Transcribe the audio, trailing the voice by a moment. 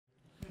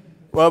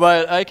Well,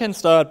 but I can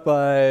start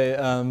by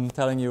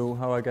telling you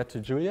how I got to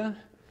Julia.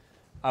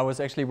 I was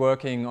actually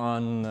working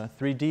on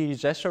 3D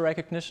gesture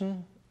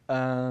recognition,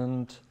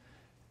 and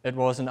it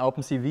was in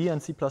OpenCV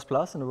and C++,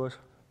 and it was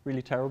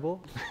really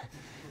terrible.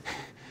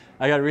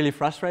 I got really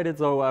frustrated,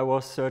 so I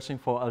was searching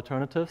for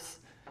alternatives.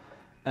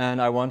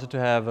 And I wanted to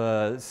have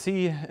a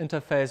C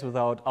interface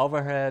without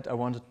overhead. I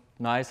wanted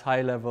nice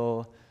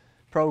high-level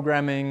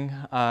programming.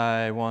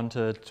 I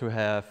wanted to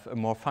have a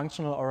more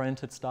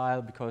functional-oriented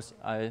style because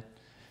I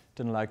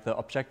didn't like the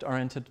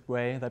object-oriented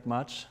way that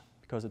much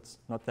because it's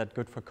not that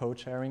good for code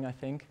sharing, I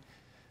think.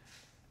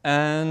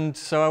 And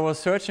so I was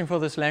searching for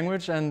this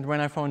language, and when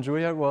I found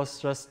Julia, it was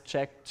just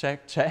check,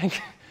 check,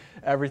 check.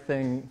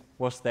 Everything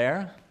was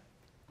there.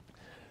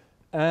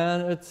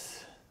 And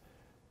it's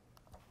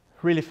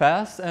really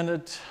fast, and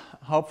it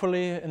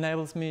hopefully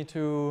enables me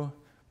to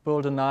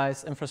build a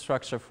nice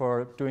infrastructure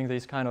for doing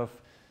these kind of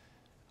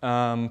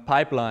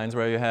pipelines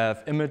where you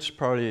have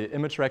probably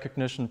image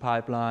recognition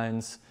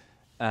pipelines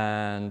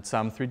and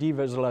some 3D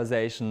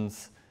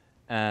visualizations,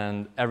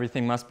 and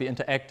everything must be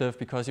interactive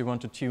because you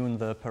want to tune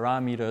the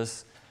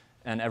parameters,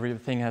 and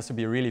everything has to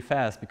be really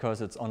fast because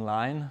it's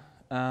online,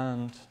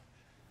 and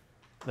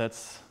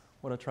that's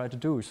what I try to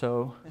do.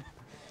 So,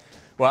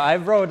 well, I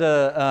wrote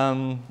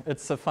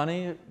it's a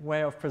funny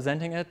way of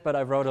presenting it, but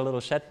I wrote a little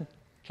chat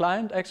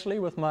client actually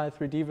with my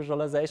 3D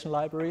visualization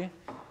library.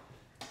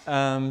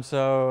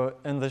 So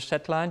in the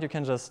chat client, you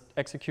can just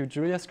execute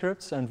Julia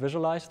scripts and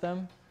visualize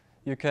them.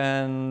 You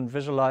can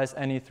visualize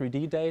any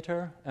 3D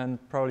data and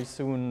probably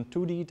soon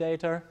 2D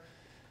data.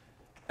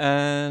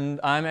 And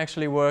I'm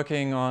actually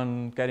working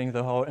on getting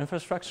the whole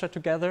infrastructure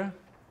together.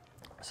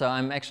 So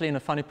I'm actually in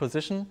a funny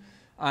position.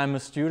 I'm a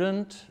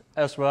student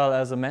as well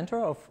as a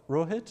mentor of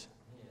Rohit.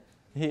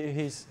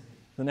 He's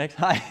the next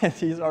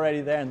he's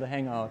already there in the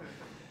Hangout.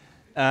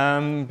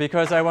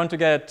 Because I want to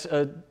get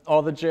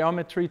all the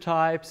geometry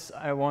types.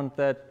 I want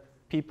that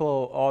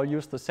people all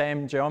use the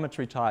same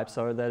geometry type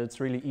so that it's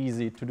really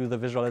easy to do the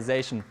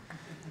visualization.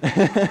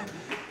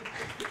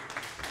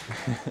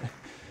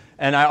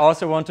 And I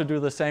also want to do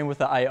the same with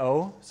the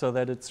I/O so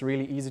that it's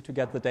really easy to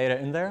get the data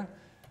in there.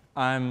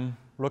 I'm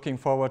looking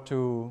forward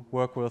to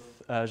work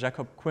with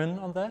Jacob Quinn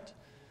on that,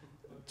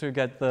 to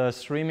get the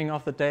streaming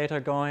of the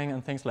data going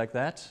and things like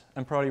that.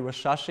 And probably with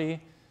Shashi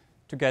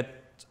to get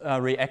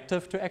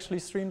reactive to actually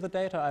stream the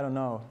data. I don't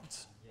know.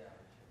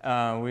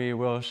 We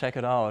will check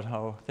it out,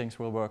 how things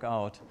will work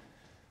out.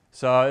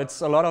 So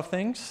it's a lot of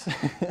things.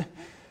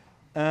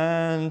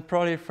 And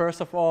probably first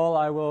of all,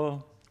 I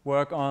will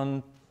work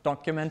on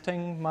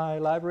documenting my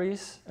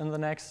libraries in the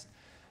next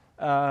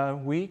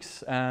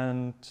weeks.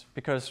 And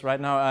because right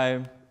now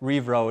I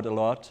rewrote a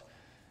lot,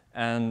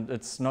 and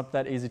it's not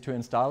that easy to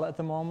install at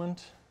the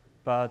moment,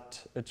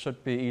 but it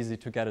should be easy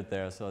to get it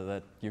there so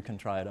that you can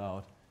try it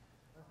out.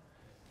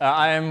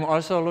 I'm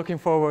also looking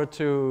forward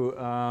to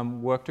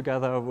work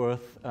together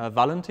with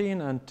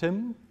Valentin and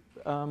Tim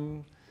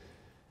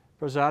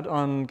Brajat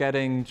on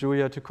getting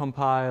Julia to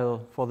compile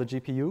for the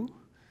GPU.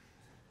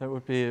 That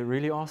would be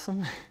really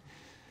awesome.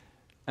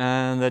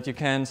 And that you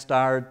can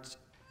start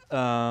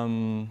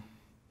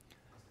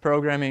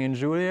programming in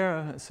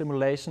Julia,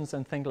 simulations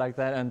and things like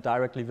that, and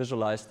directly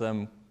visualize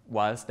them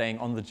while staying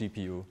on the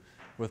GPU.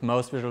 With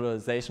most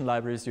visualization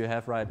libraries you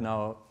have right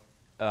now,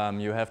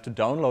 you have to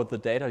download the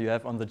data you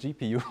have on the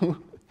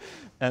GPU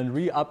and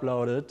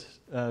re-upload it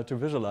to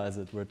visualize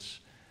it,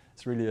 which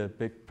is really a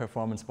big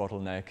performance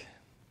bottleneck.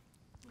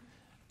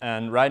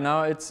 And right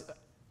now,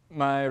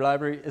 my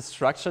library is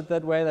structured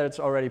that way that it's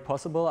already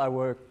possible. I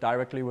work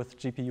directly with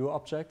GPU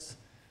objects.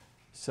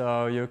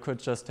 So you could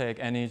just take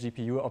any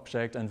GPU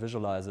object and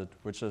visualize it,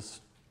 which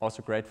is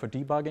also great for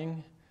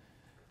debugging.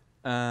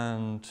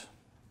 And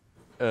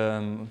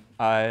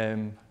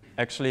I'm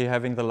actually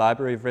having the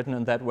library written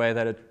in that way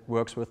that it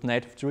works with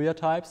native Julia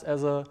types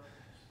as a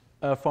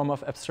form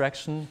of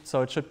abstraction.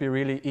 So it should be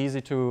really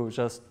easy to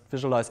just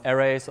visualize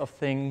arrays of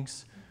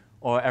things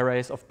or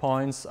arrays of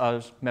points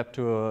are mapped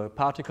to a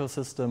particle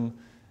system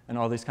and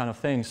all these kind of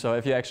things. So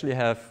if you actually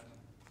have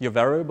your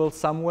variables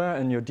somewhere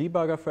in your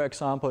debugger, for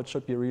example, it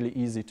should be really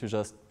easy to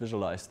just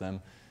visualize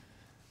them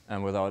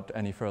and without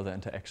any further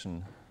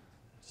interaction.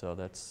 So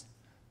that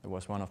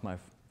was one of my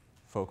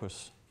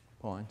focus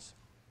points.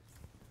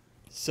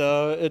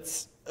 So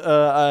it's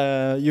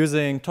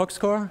using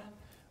ToxCore.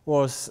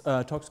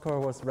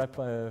 ToxCore was wrapped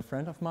by a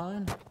friend of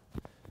mine.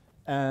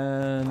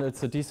 And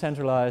it's a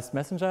decentralized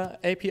messenger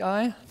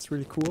API. It's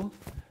really cool.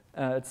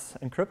 It's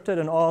encrypted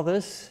and all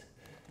this.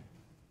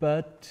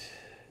 But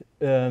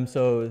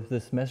so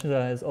this messenger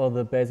has all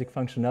the basic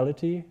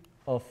functionality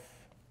of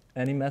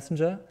any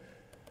messenger.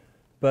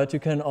 But you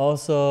can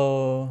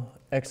also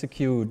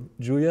execute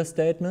Julia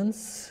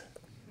statements,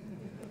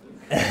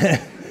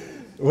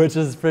 which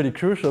is pretty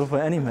crucial for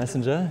any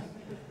messenger.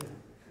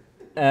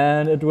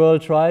 And it will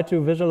try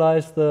to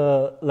visualize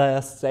the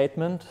last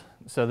statement.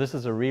 So this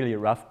is a really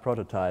rough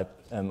prototype.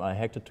 I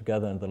hacked it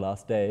together in the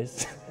last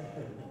days.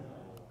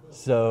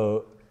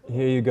 So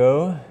here you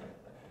go.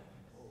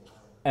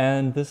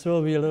 And this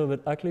will be a little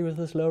bit ugly with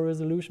this low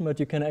resolution, but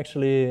you can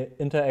actually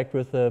interact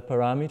with the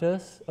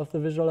parameters of the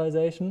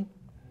visualization.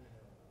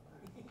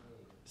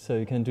 So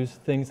you can do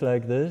things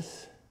like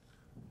this.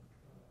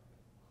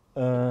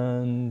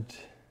 And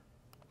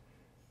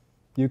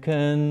you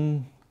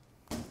can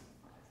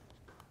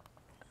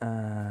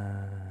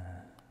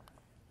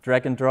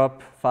drag and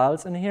drop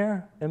files in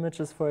here,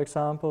 images, for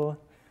example.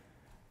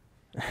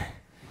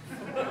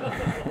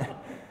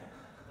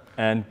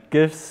 And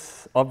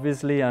GIFs,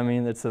 obviously, I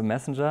mean, it's a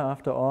messenger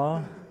after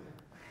all.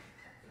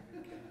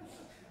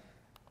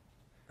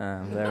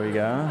 There we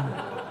go.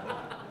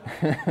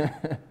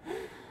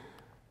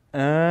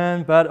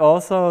 But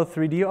also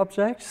 3D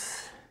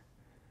objects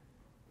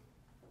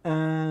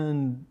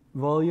and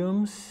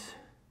volumes.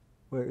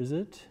 Where is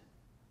it?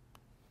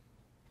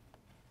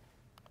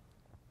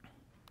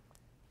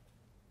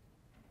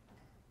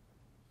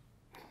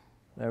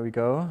 There we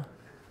go.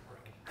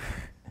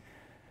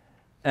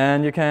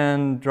 And you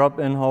can drop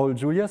in whole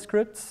Julia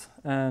scripts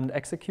and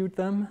execute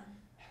them.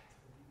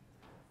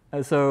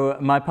 So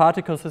my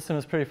particle system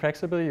is pretty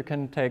flexible. You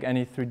can take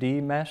any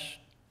 3D mesh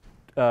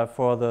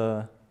for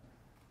the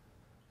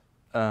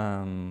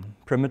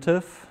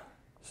primitive.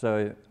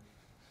 So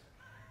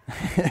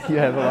you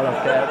have a lot of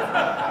cats.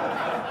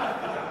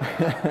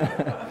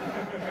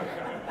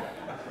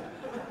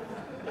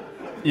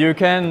 You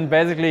can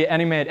basically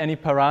animate any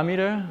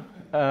parameter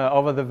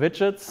over the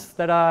widgets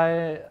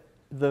that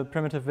the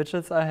primitive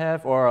widgets I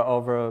have, or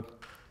over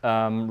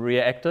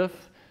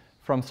reactive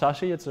from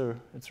Sashi.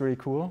 It's really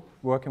cool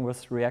working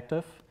with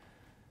reactive.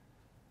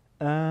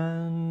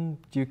 And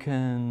you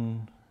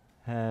can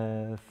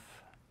have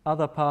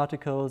other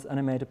particles,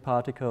 animated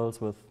particles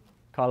with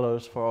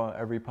colors for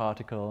every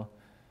particle,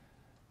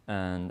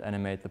 and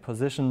animate the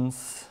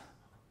positions.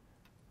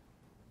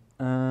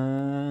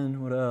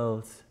 And what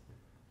else?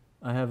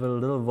 I have a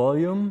little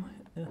volume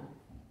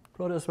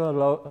plot as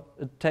well.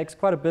 It takes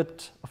quite a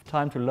bit of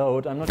time to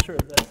load. I'm not sure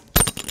if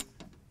that's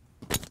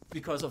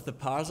because of the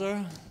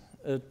parser,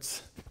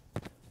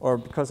 or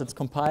because it's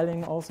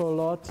compiling also a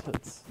lot.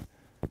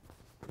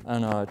 I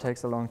don't know, it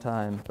takes a long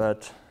time.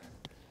 But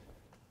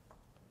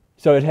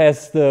so it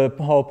has the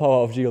whole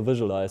power of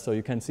GLVisualize. So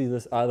you can see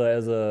this either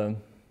as a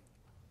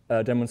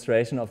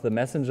demonstration of the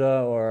messenger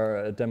or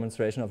a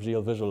demonstration of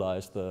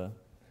GLVisualize, the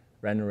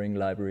rendering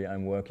library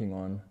I'm working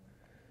on.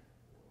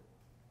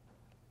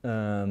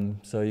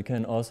 So you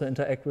can also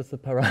interact with the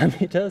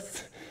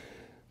parameters,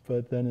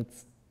 but then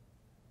it's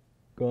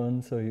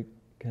gone, so you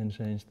can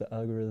change the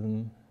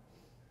algorithm.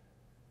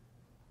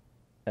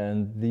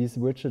 And these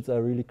widgets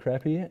are really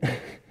crappy.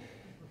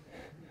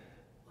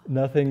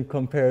 Nothing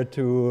compared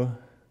to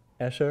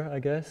Azure, I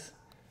guess.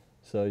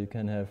 So you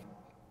can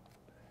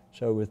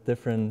show with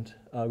different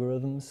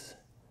algorithms.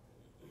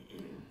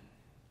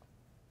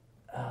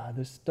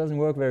 This doesn't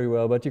work very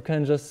well, but you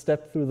can just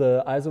step through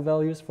the ISO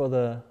values for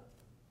the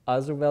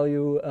ISO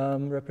value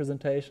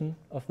representation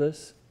of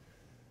this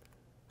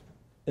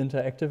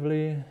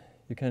interactively.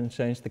 You can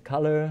change the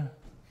color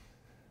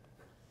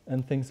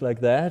and things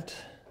like that.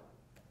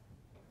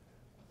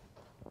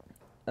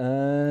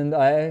 And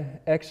I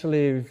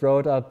actually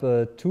wrote up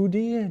a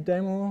 2D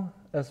demo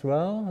as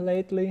well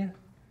lately.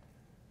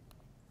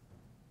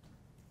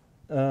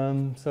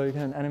 So you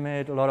can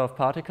animate a lot of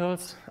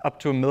particles, up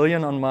to 1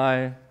 million on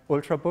my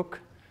Ultrabook.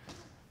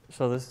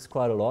 So this is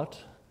quite a lot.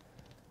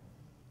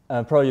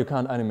 Probably you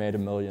can't animate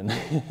 1 million.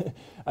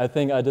 I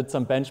think I did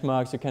some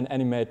benchmarks. You can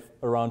animate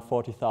around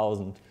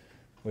 40,000,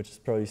 which is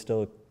probably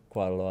still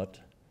quite a lot.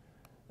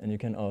 And you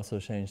can also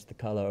change the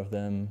color of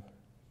them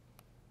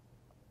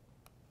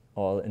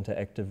all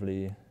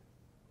interactively.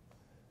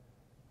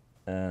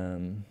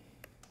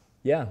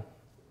 Yeah.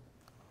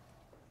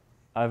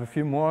 I have a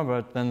few more,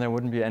 but then there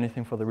wouldn't be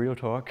anything for the real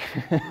talk.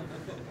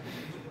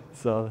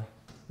 So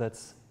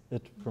that's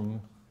it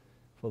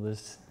for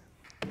this.